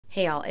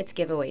Hey all, it's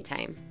giveaway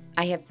time.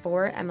 I have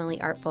 4 Emily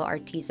Artful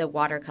Arteza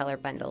watercolor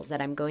bundles that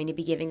I'm going to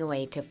be giving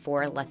away to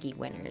 4 lucky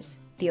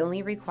winners. The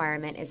only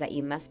requirement is that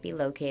you must be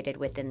located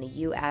within the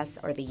US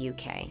or the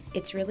UK.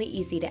 It's really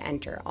easy to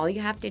enter. All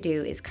you have to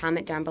do is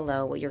comment down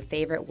below what your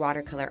favorite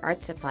watercolor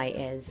art supply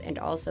is, and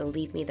also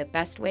leave me the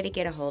best way to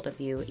get a hold of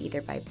you,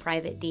 either by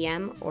private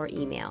DM or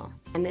email.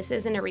 And this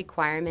isn't a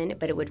requirement,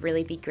 but it would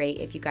really be great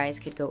if you guys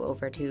could go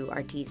over to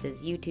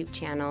Arteza's YouTube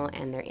channel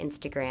and their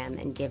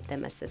Instagram and give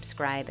them a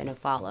subscribe and a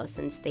follow,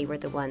 since they were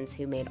the ones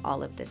who made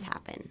all of this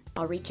happen.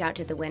 I'll reach out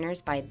to the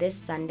winners by this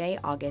Sunday,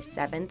 August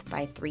 7th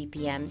by 3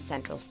 p.m.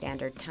 Central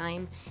Standard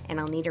Time, and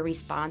I'll need a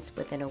response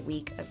within a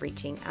week of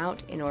reaching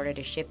out in order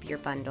to ship your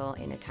bundle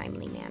in a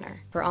timely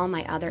manner. For all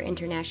my other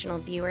international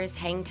viewers,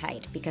 hang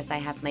tight, because I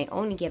have my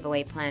own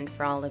giveaway planned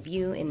for all of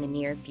you in the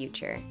near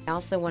future. I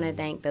also want to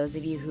thank those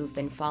of you who've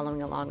been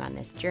following along on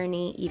this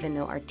journey. Even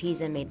though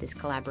Arteza made this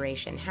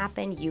collaboration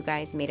happen, you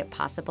guys made it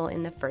possible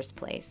in the first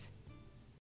place.